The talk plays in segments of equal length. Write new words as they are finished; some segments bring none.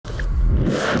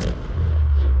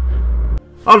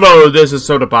Hello, this is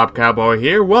Soda Pop Cowboy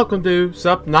here. Welcome to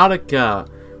Subnautica.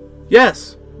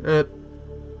 Yes,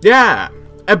 yeah,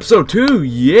 episode 2,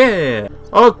 yeah.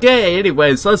 Okay,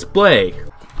 anyways, let's play.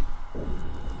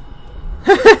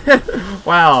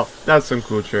 Wow, that's some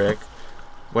cool trick.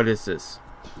 What is this?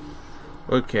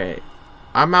 Okay,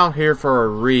 I'm out here for a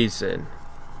reason.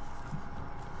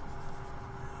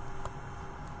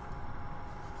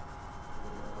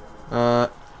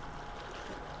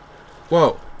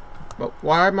 Whoa. But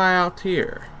why am I out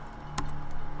here?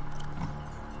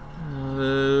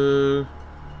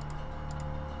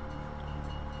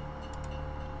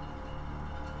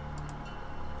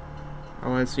 I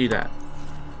want to see that.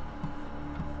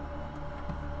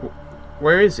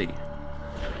 Where is he?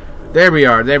 There we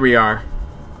are, there we are.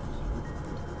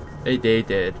 They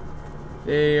dead.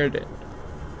 They are dead.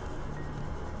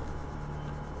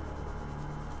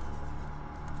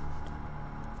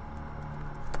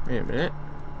 Wait a minute.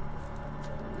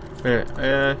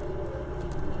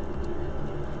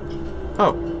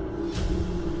 Oh.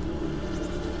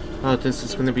 Oh, this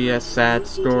is gonna be a sad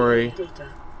story.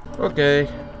 Okay.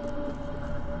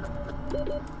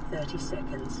 30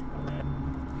 seconds.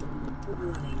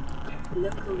 Warning.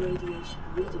 Local radiation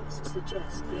readings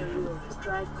suggest the Aurora's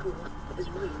drive core has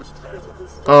reached critical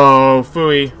stage. Oh,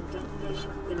 phooey.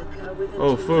 Detonation will occur within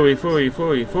Oh, phooey, phooey,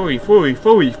 phooey, phooey, phooey,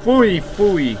 phooey, phooey,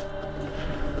 phooey.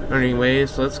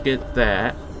 Anyways, let's get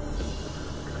that.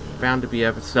 Bound to be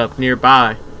other stuff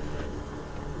nearby.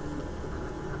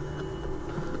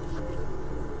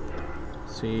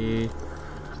 See.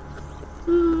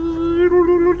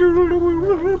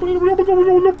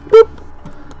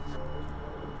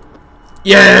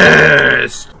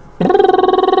 Yes!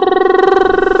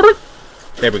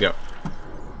 There we go.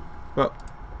 Well.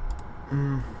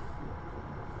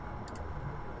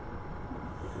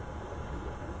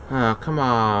 Oh, come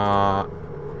on.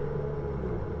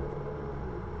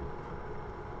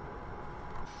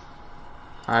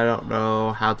 I don't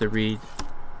know how to read.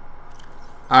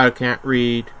 I can't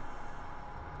read.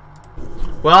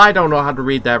 Well, I don't know how to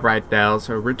read that right now,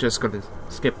 so we're just gonna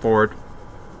skip forward.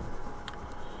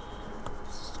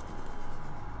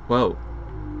 Whoa.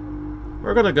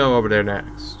 We're gonna go over there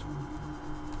next.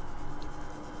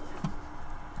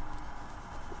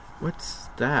 What's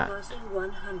that? Passing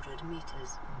 100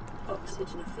 meters.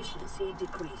 Oxygen efficiency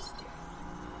decreased.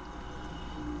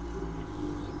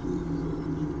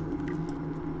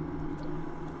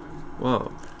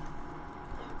 Whoa.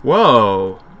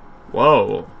 Whoa.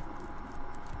 Whoa.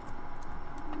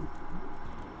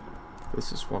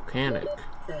 This is volcanic.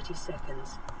 30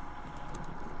 seconds.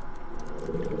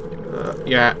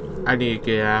 Yeah, I need to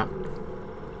get out.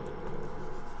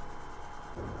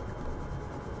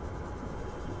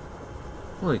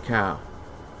 Holy cow.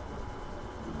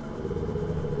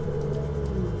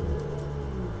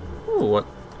 Ooh, what?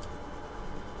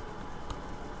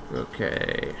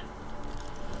 Okay.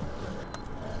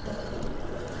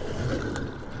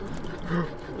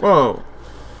 Whoa.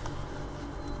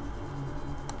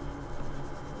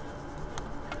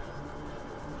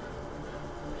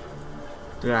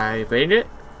 Did I evade it?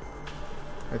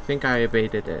 I think I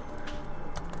evaded it.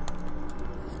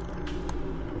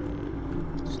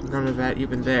 There's none of that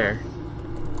even there.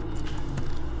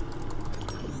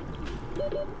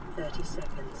 30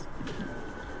 seconds.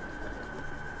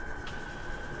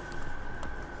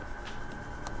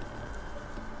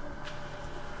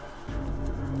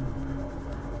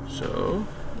 So,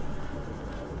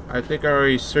 I think I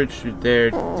already searched through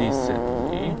there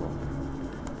decently.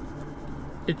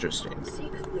 Interesting.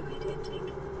 Seek fluid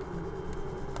intake.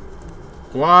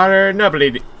 Water, no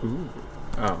bleeding. Ooh.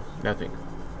 Oh, nothing.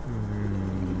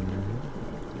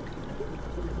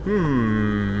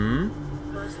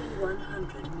 Passing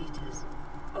 100 meters.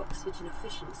 Oxygen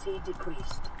efficiency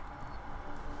decreased.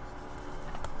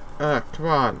 Come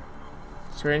on.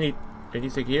 Is there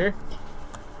anything here?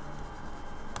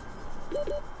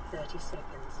 30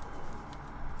 seconds.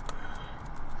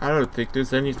 I don't think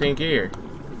there's anything here.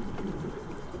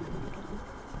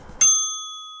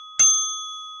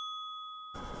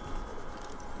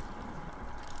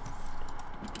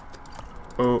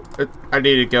 Oh, I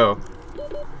need to go.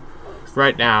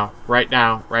 Right now, right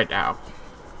now, right now.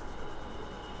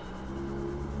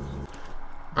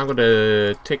 I'm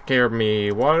gonna take care of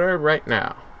me water right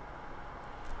now.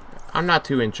 I'm not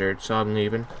too injured, so I'm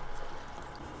leaving.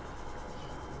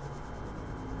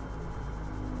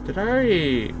 Did I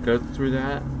already go through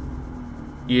that?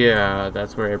 Yeah,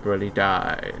 that's where everybody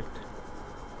died.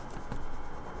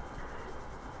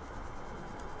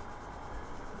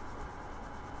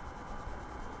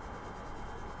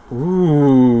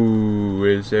 Ooh,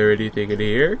 is there anything in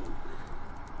here?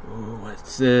 Ooh,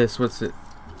 What's this? What's it?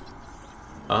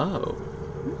 Oh.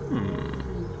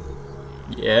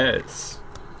 Yes.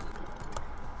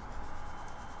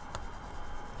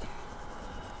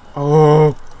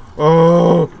 Oh.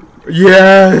 Oh.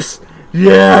 Yes.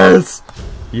 Yes.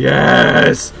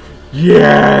 Yes.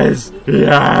 Yes.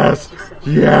 Yes.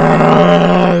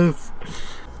 Yes.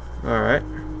 All right.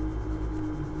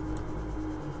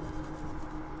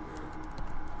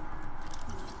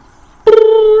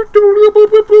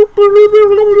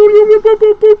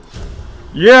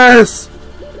 Yes!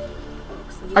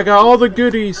 I got all the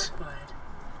goodies.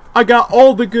 I got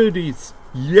all the goodies.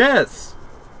 Yes!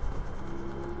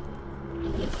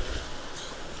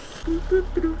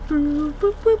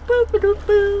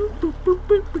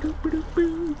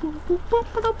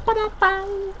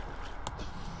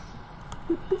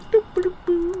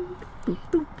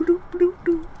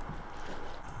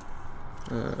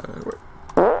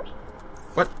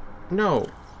 What? No.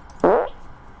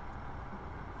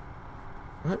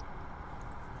 What?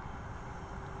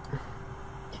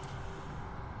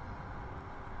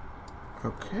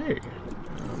 Okay.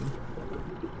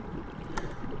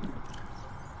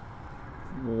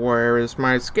 Where is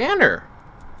my scanner?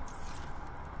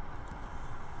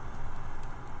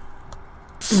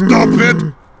 Stop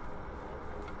it!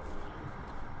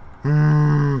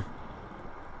 And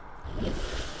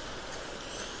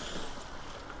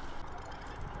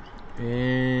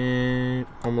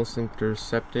almost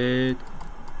intercepted.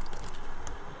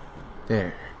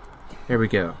 There. There we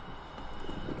go.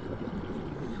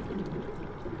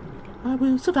 I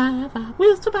will survive, I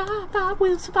will survive, I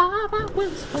will survive, I will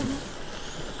survive.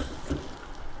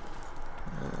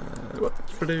 What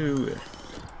to do?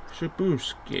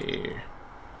 Shabushki.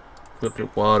 Filter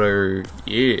water,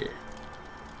 yeah.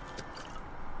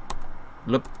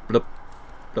 Blup, blup,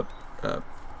 blup,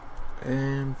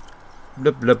 and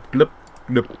blup, blup, blup,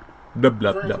 blup, blup,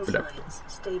 blup, blup, blup.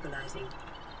 Stabilizing.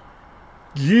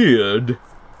 Good.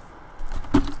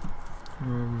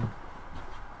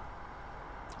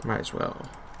 Might as well.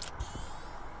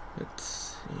 Let's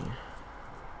see.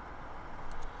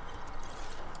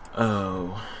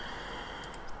 Oh.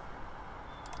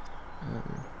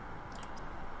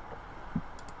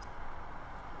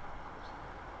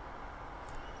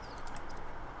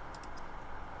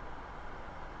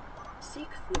 Seek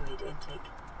fluid intake.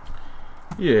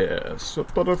 Yes,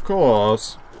 but of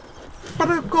course. But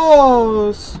of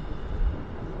course.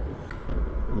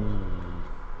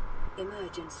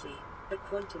 Emergency. A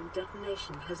quantum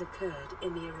detonation has occurred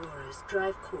in the Aurora's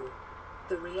drive core.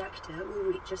 The reactor will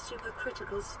reach a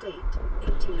supercritical state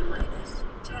in T-minus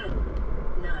 10,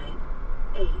 9,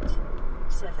 8,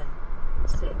 7,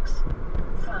 6,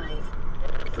 5,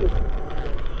 4,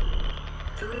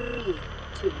 3,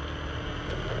 2.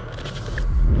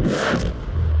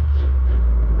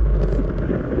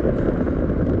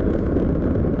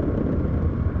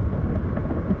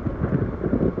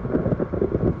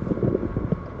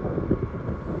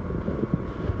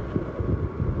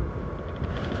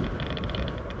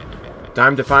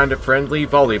 Time to find a friendly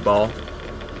volleyball.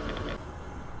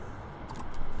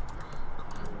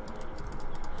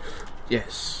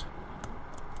 Yes.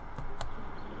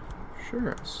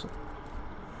 Sure. So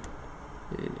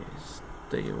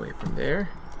stay away from there.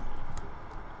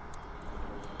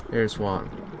 There's one.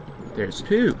 There's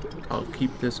two. I'll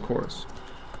keep this course.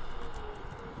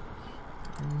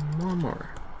 One more.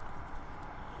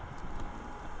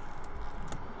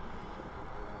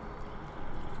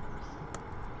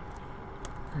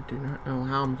 I do not know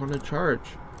how I'm going to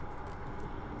charge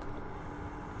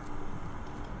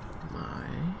my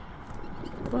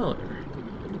weller.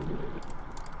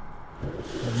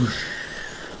 Whoosh.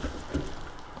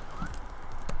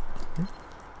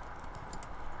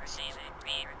 Receiving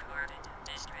pre-recorded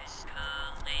distress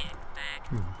call laying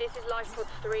back. This is Lifepod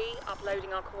 3,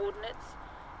 uploading our coordinates.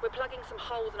 We're plugging some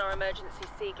holes in our emergency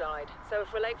sea glide, so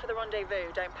if we're late for the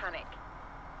rendezvous, don't panic.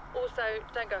 Also,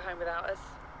 don't go home without us.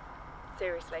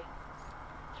 Seriously.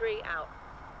 3 out.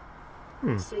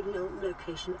 Signal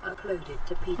location uploaded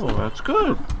to PD. Oh, that's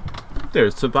good.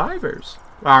 There's survivors.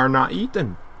 Are not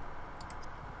eaten.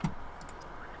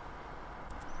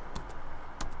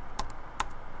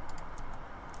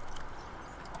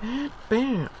 And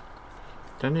bam.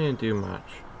 That didn't do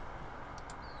much.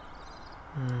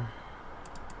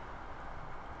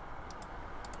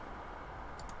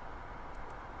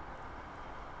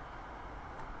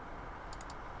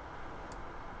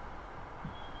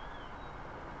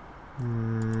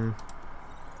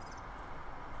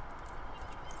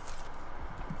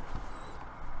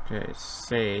 Okay,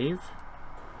 save.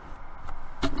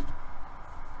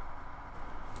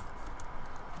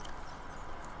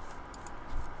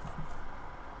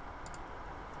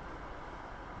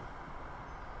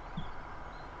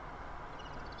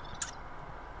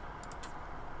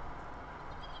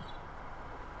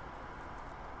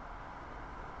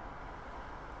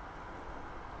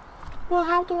 Well,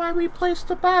 how do I replace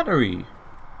the battery?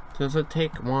 Does it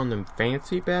take one of them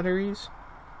fancy batteries?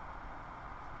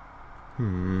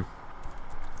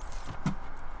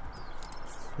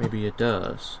 Maybe it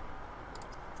does.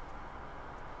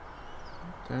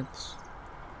 That's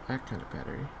that kind of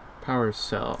battery. Power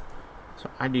cell. So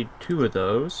I need 2 of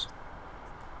those.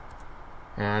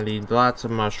 And I need lots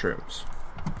of mushrooms.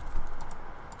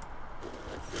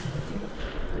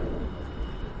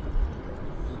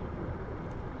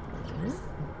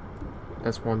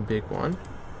 That's one big one.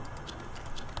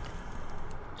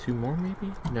 2 more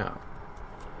maybe? No.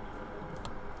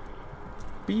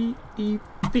 Be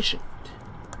efficient.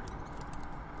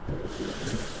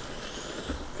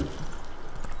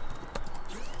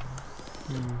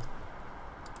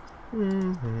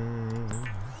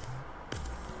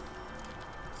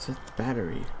 It's a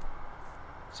battery.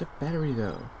 It's a battery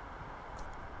though.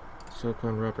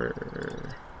 Silicone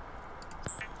rubber.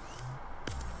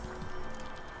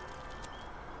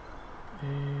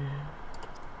 And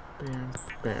bam,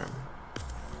 bam.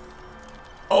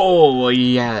 Oh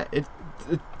yeah, it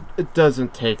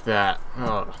doesn't take that.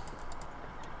 Oh.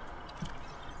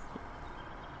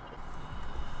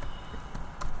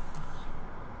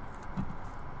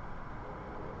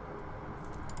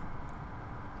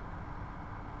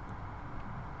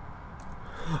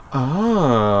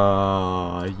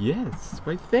 Ah, yes.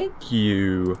 Why, thank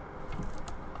you.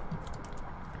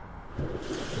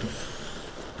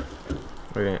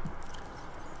 Okay.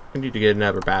 I need to get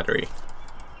another battery.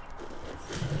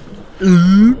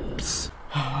 Oops.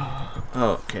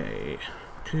 Okay.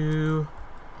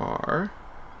 2R.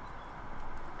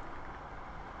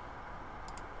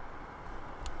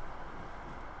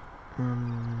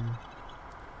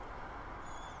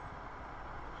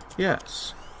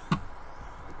 Yes.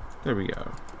 There we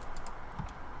go.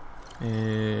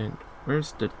 And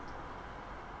where's the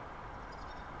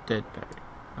dead battery?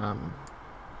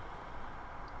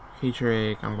 Feature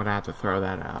egg, I'm gonna have to throw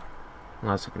that out.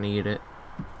 Unless I can eat it.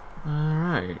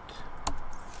 Alright.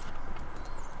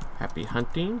 Happy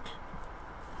hunting.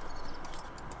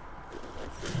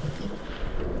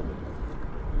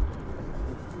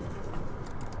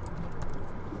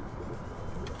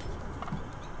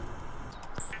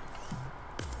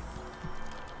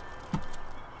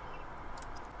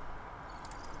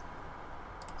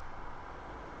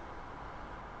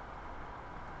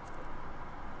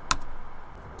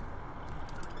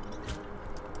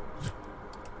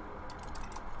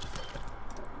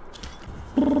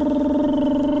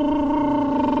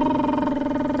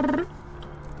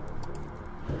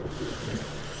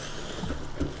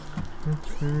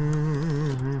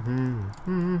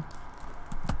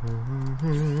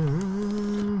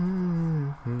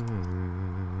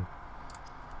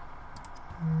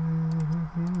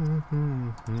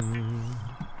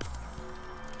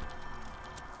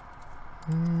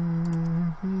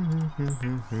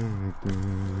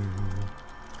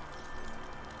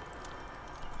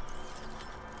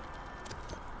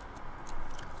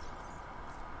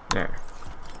 There.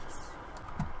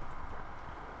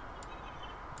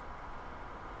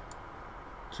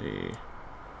 Let's see.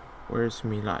 Where's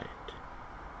me light?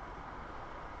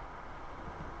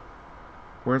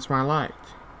 Where's my light?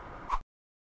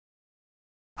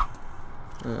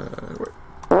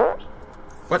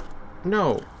 What?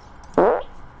 No.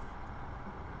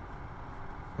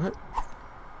 What?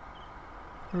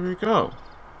 Where did it go?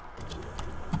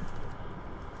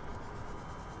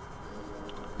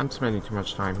 I'm spending too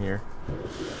much time here.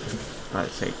 But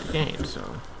it saved the game, so.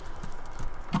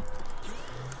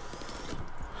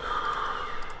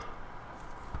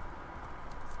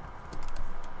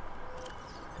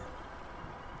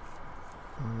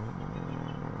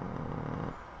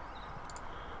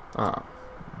 Oh.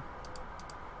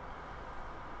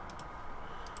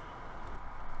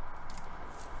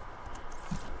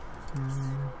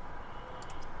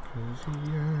 Cause the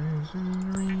eyes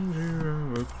and ranger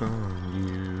are upon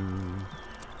you.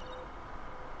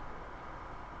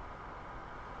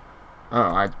 Oh,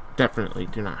 I definitely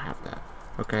do not have that.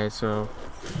 Okay, so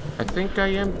I think I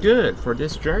am good for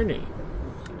this journey.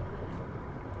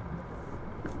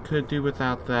 Could do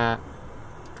without that.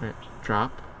 Right,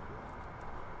 drop.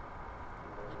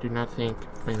 Do not think.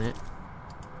 Wait a minute.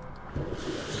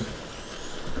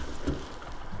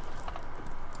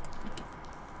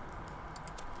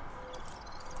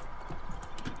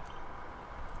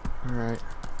 Alright.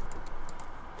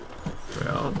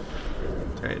 Well,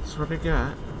 that's what I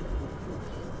got.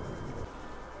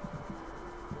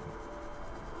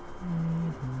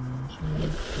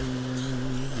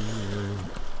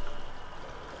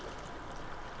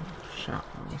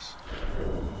 Shells.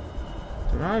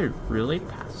 Did I really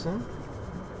pass them?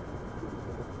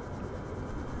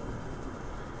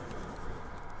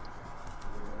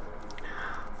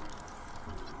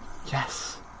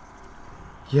 Yes.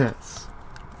 Yes.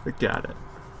 I got it.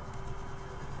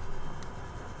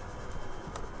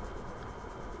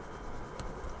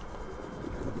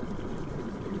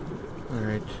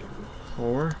 Alright.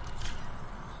 4.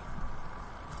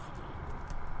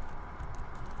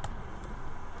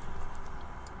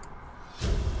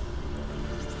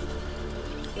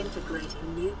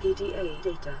 Integrating new PDA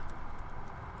data.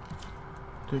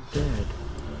 They're dead.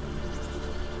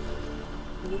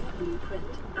 New blueprint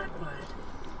acquired.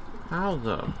 How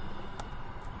though?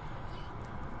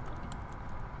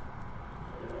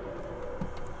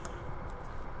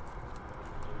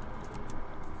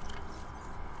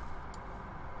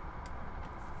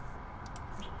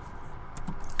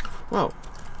 Whoa.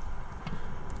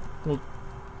 Well,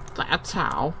 that's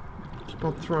how. Keep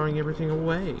on throwing everything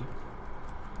away.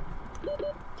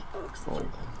 Oh.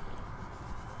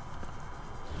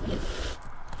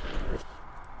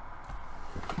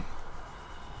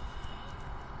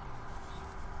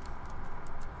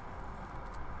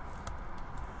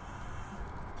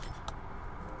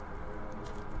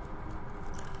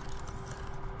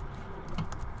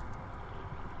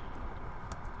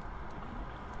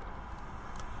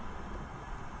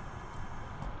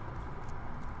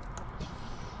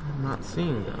 I'm not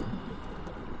seeing them.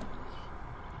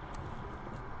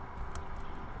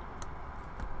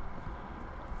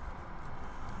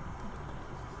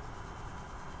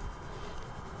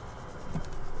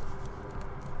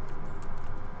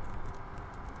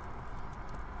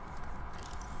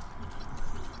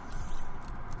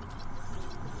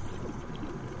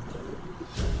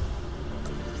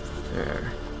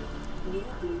 There. New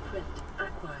blueprint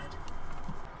acquired.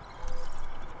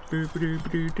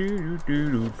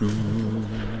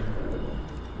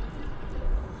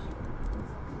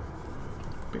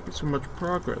 Making so much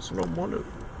progress, I don't want to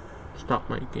stop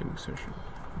my gaming session.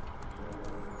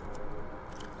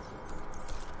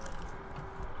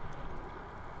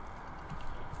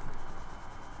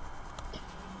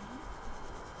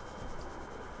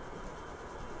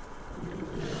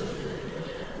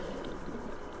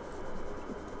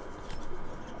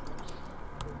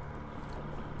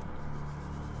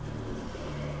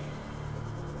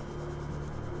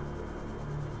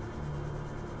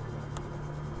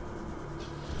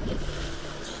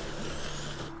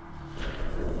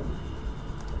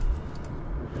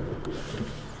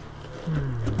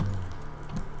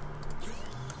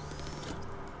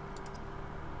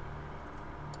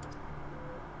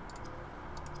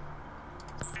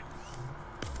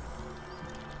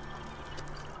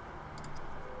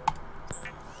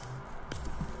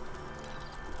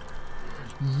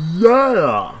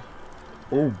 Yeah!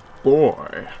 Oh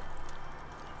boy.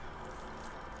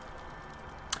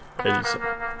 Yes.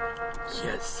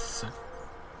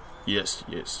 Yes,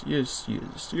 yes, yes,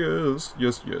 yes, yes,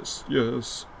 yes, yes,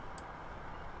 yes.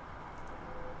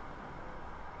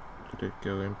 Did it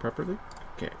go in properly?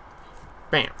 Okay.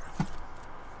 Bam.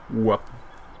 Whoop.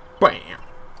 Bam.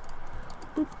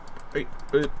 Boop.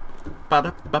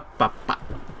 Ba-da-ba-ba-ba.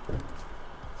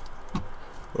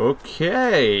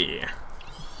 Okay.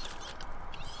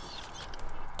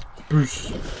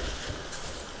 Boosh.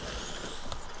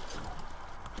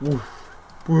 Woof.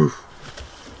 Woof.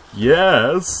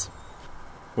 Yes.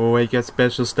 Oh, I get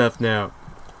special stuff now.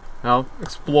 I'll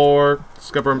explore,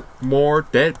 discover more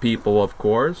dead people, of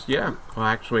course. Yeah. Well,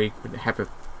 actually, we haven't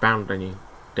found any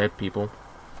dead people.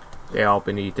 They all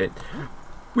been eaten.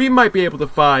 We might be able to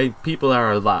find people that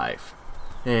are alive.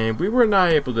 And we were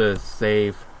not able to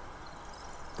save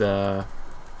the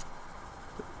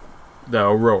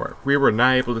Aurora. We were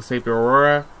not able to save the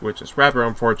Aurora, which is rather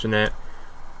unfortunate.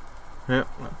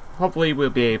 Hopefully we'll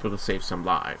be able to save some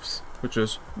lives, which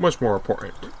is much more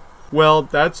important. Well,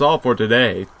 that's all for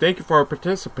today. Thank you for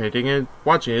participating and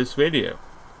watching this video.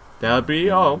 That'll be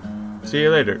all. See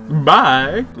you later.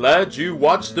 Bye! Glad you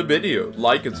watched the video.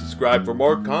 Like and subscribe for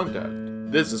more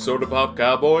content. This is Soda Pop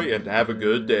Cowboy, and have a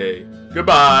good day.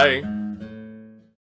 Goodbye!